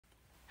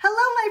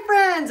Hi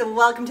friends, and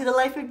welcome to the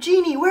Life of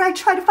Jeenie, where I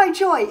try to find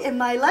joy in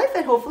my life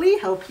and hopefully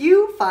help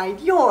you find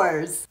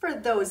yours. For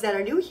those that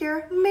are new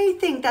here, may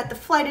think that the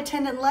flight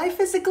attendant life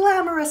is a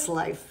glamorous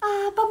life.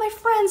 But my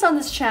friends on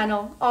this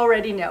channel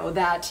already know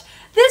that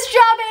this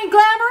job ain't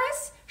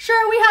glamorous.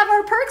 Sure, we have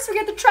our perks, we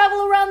get to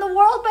travel around the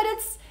world, but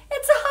it's a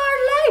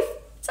hard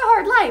life. It's a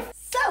hard life.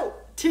 So,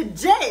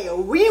 today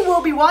we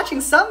will be watching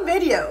some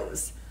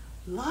videos.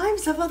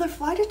 Lives of other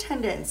flight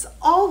attendants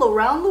all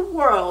around the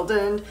world,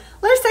 and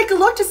let's take a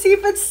look to see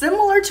if it's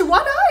similar to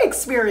what I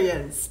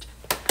experienced.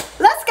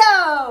 Let's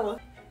go!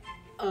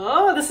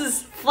 Oh, this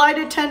is flight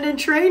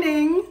attendant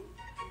training.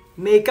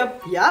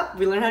 Makeup, yep,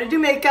 we learned how to do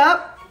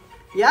makeup.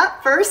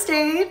 Yep, first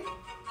aid.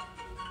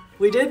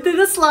 We did through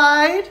the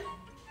slide.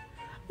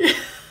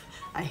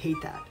 I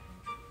hate that.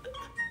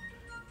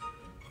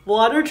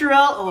 Water drill,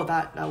 oh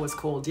that was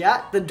cold,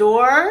 yeah. The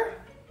door.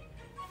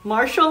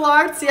 Martial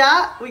arts,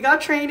 yeah, we got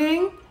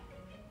training.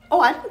 Oh,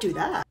 I didn't do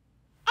that.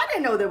 I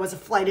didn't know there was a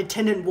flight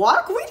attendant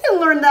walk. We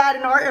didn't learn that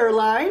in our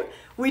airline.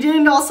 We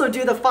didn't also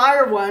do the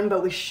fire one,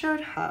 but we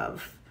should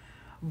have.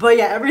 But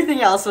yeah,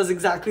 everything else was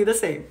exactly the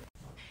same.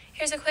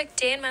 Here's a quick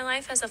day in my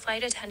life as a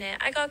flight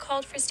attendant. I got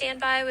called for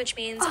standby, which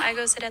means I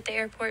go sit at the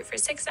airport for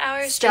 6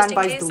 hours just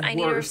in case I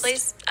need to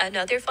replace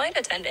another flight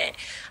attendant.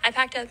 I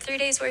packed up 3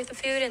 days worth of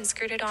food and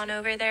scooted on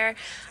over there.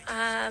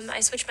 I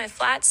switched my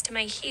flats to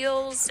my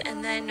heels,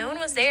 and then no one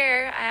was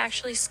there. I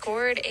actually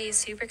scored a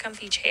super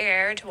comfy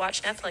chair to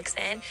watch Netflix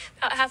in.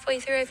 About halfway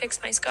through, I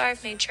fixed my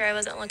scarf, made sure I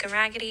wasn't looking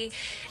raggedy,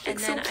 and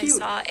then I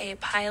saw a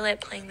pilot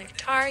playing the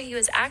guitar. He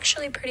was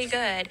actually pretty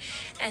good.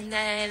 And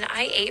then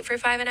I ate for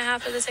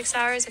 5.5 of the 6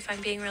 hours, if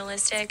I'm being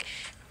realistic.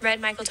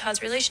 Read Michael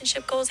Todd's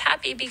relationship goals,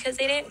 happy because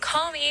they didn't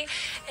call me,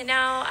 and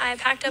now I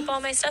packed up all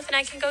my stuff and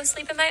I can go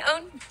sleep in my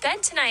own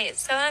bed tonight.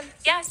 So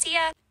yeah, see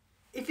ya.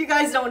 If you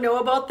guys don't know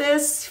about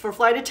this, for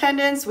flight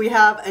attendants, we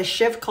have a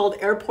shift called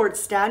airport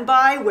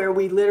standby where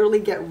we literally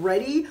get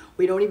ready.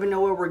 We don't even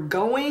know where we're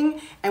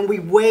going, and we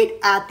wait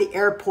at the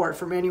airport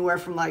from anywhere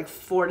from like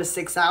 4 to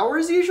 6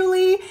 hours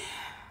usually.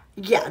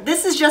 Yeah,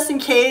 this is just in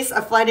case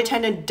a flight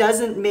attendant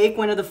doesn't make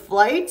one of the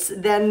flights,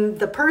 then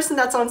the person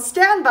that's on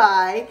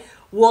standby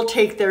will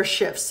take their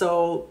shift.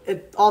 So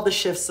all the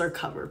shifts are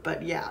covered.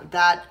 But yeah,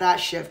 that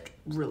shift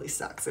really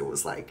sucks. It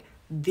was like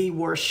the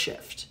worst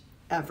shift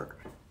ever.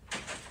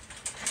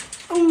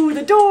 Ooh,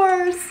 the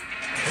doors.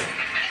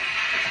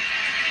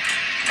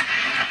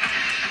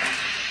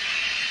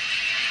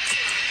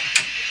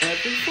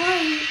 Every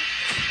flight.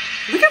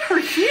 Look at her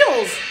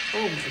heels.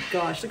 Oh my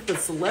gosh, look at the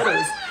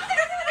stilettos.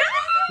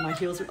 My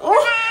heels are,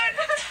 oh!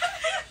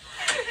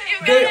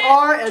 They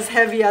are as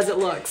heavy as it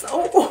looks.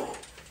 Oh!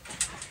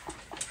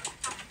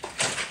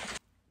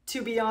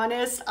 To be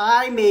honest,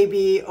 I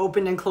maybe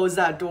opened and closed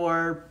that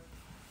door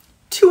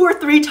 2 or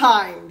 3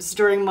 times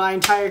during my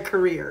entire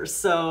career,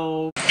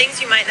 so. Things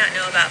you might not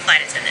know about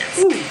flight attendants.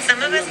 Ooh,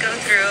 Some of us go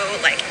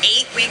through like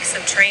 8 weeks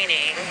of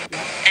training,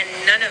 and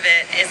none of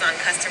it is on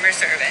customer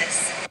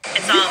service.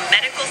 It's all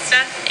medical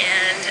stuff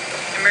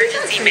and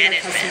emergency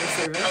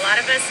management. A lot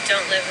of us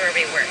don't live where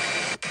we work.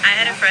 I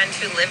had a friend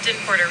who lived in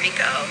Puerto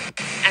Rico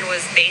and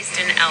was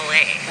based in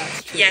LA.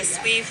 Yes,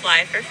 we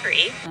fly for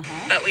free,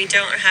 but we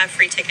don't have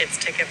free tickets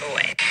to give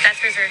away.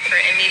 That's reserved for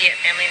immediate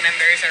family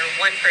members or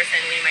one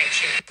person we might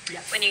choose.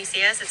 Yes. When you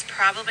see us, it's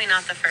probably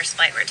not the first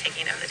flight we're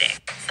taking of the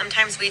day.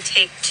 Sometimes we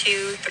take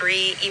 2,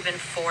 3, even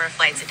 4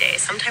 flights a day,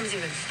 sometimes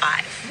even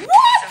 5. What?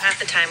 So half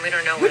the time we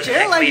don't know Which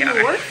where the heck airline we do are.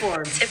 you work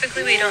for?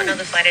 Typically, we don't know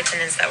the flight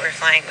attendants that we're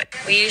flying with.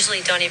 We usually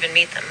don't even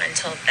meet them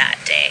until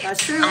that day.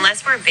 That's true.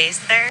 Unless we're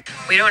based there,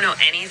 we don't know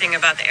anything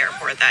about the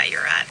airport that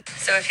you're at.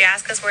 So if you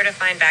ask us where to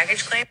find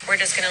baggage claim, we're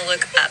just going to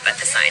look up at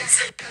the signs.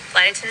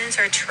 Flight attendants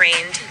are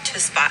trained to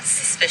spot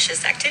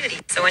suspicious activity.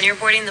 So when you're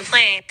boarding the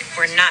plane,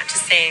 we're not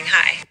just saying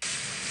hi.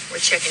 We're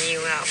checking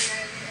you out.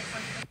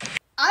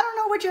 I don't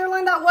know which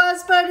airline that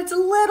was, but it's a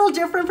little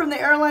different from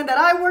the airline that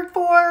I worked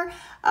for.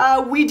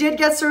 We did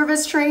get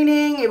service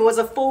training. It was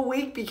a full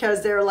week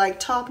because they're like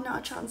top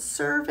notch on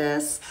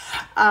service.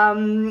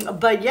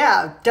 But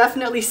yeah,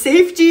 definitely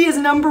safety is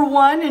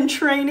 #1 in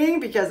training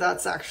because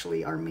that's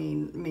actually our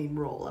main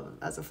role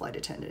as a flight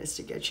attendant, is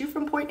to get you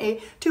from point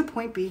A to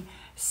point B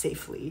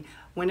safely.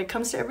 When it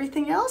comes to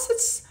everything else,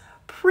 it's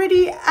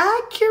pretty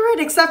accurate,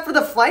 except for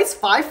the flights.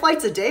 5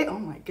 flights a day. Oh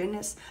my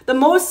goodness. The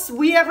most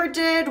we ever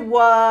did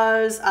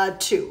was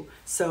 2.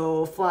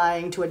 So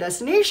flying to a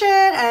destination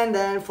and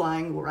then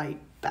flying right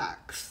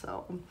back.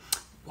 So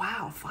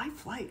wow, 5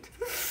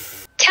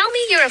 flights. Tell me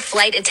you're a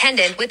flight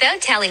attendant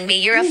without telling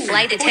me you're a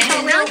flight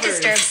attendant. Not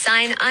disturb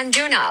sign on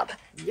doorknob.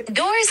 Yep.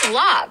 Doors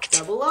locked.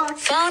 Double locked.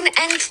 Phone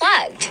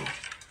unplugged.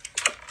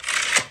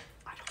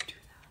 I don't do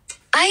that.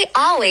 I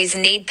always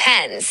need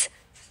pens.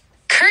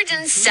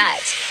 Curtains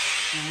set.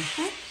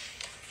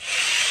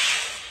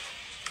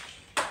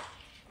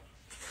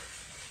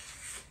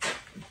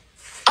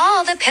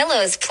 All the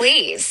pillows,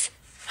 please.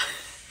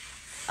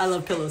 I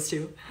love pillows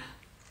too.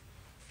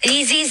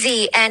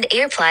 EZZ and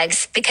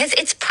earplugs because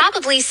it's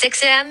probably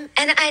 6 a.m.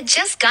 and I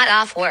just got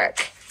off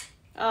work.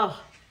 Oh,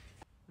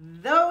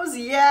 those,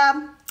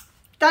 yeah.